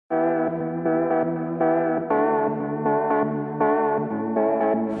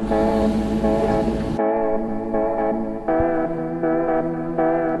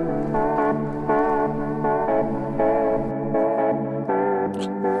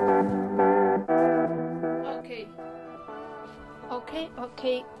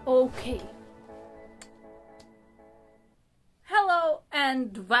Okay. Hello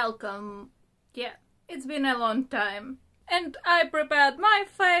and welcome. Yeah, it's been a long time. And I prepared my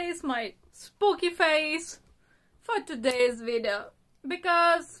face, my spooky face, for today's video.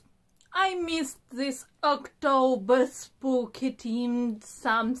 Because I missed this October spooky themed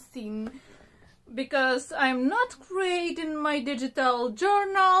something. Because I'm not creating my digital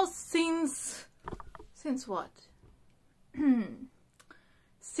journal since what?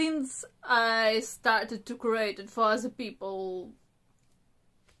 Since I started to create it for other people.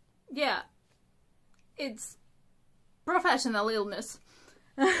 Yeah, it's professional illness.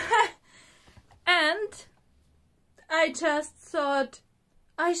 And I just thought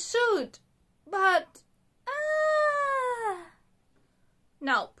I should, but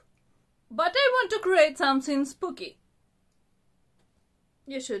nope. But I want to create something spooky.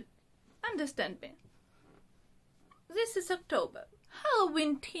 You should understand me. This is October,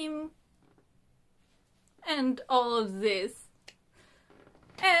 Halloween theme, and all of this.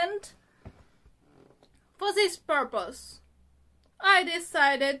 And for this purpose, I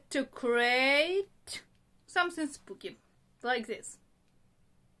decided to create something spooky, like this.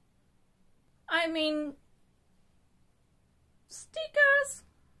 I mean, stickers,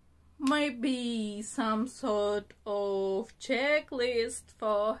 maybe some sort of checklist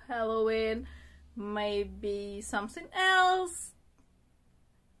for Halloween, maybe something else.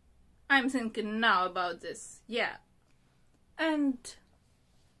 I'm thinking now about this, yeah. And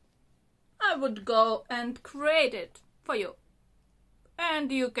I would go and create it for you.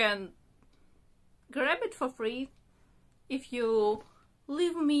 And you can grab it for free if you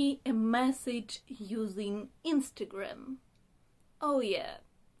leave me a message using Instagram. Oh yeah,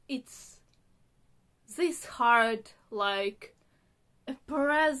 it's this hard, like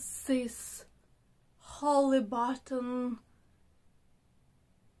press this holy button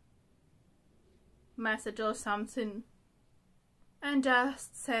message or something and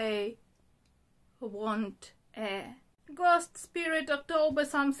just say want a ghost spirit October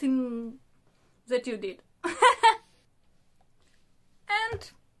something that you did.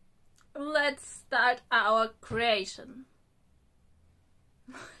 And let's start our creation.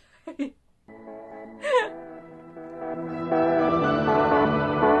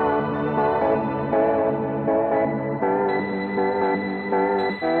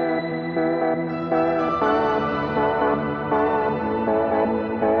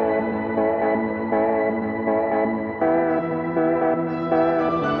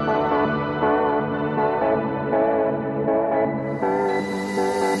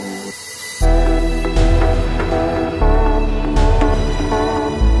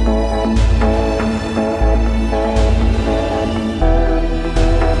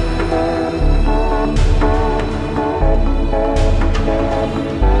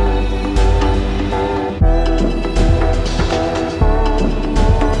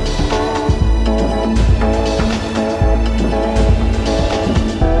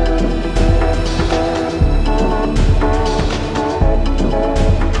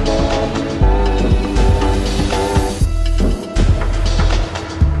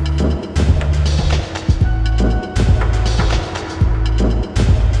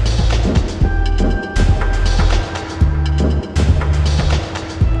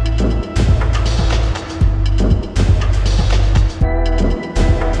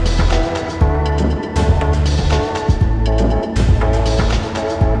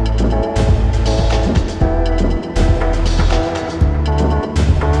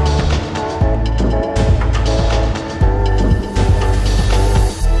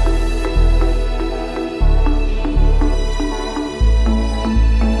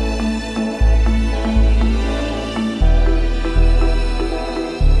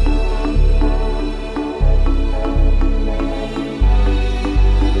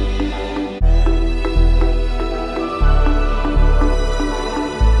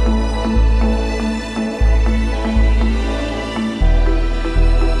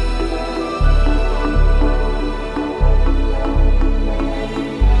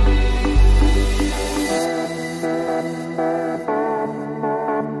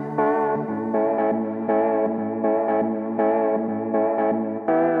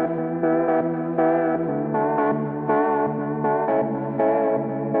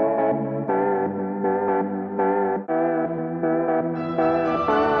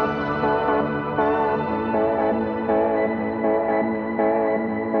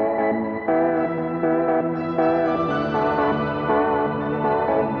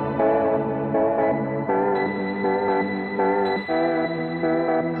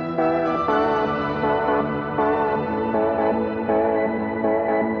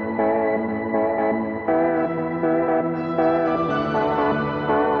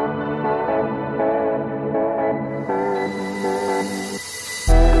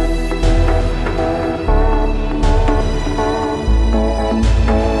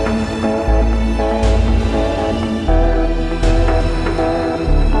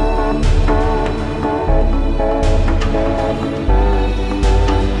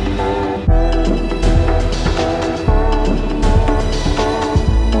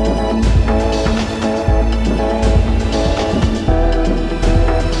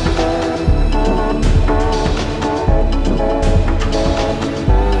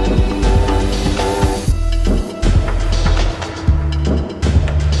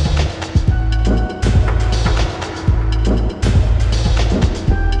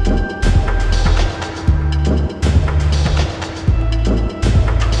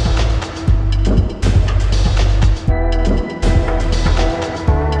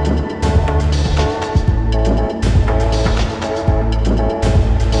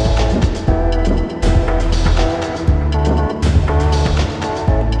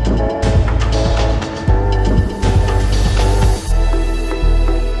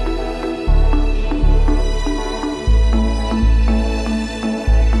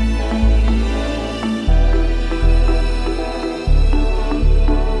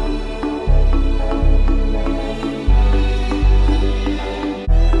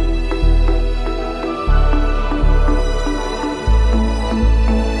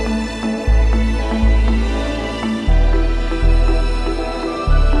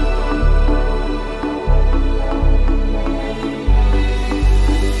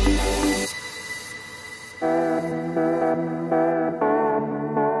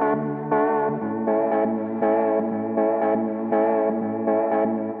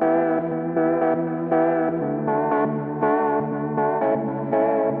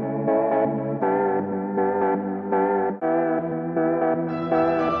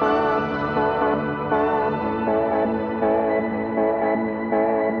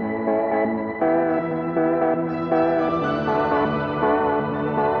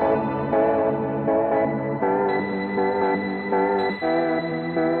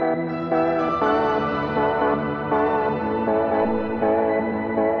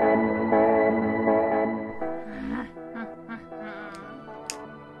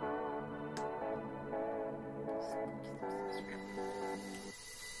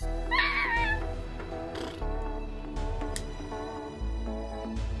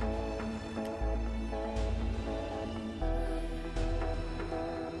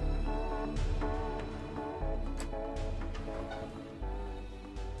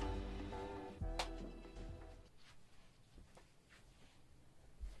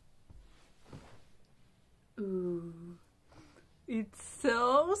 It's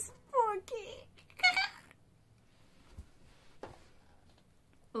so spooky.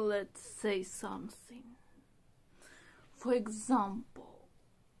 Let's say something. For example,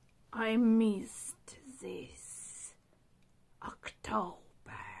 I missed this October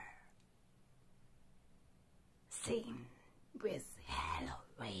theme with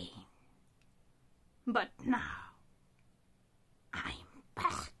Halloween. But now I'm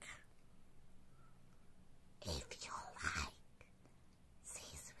back. If you like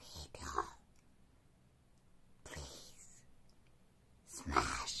this video, please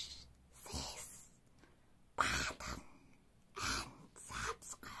smash this button and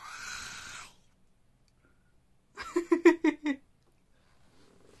subscribe.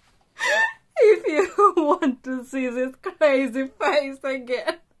 If you want to see this crazy face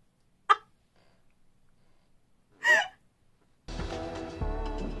again.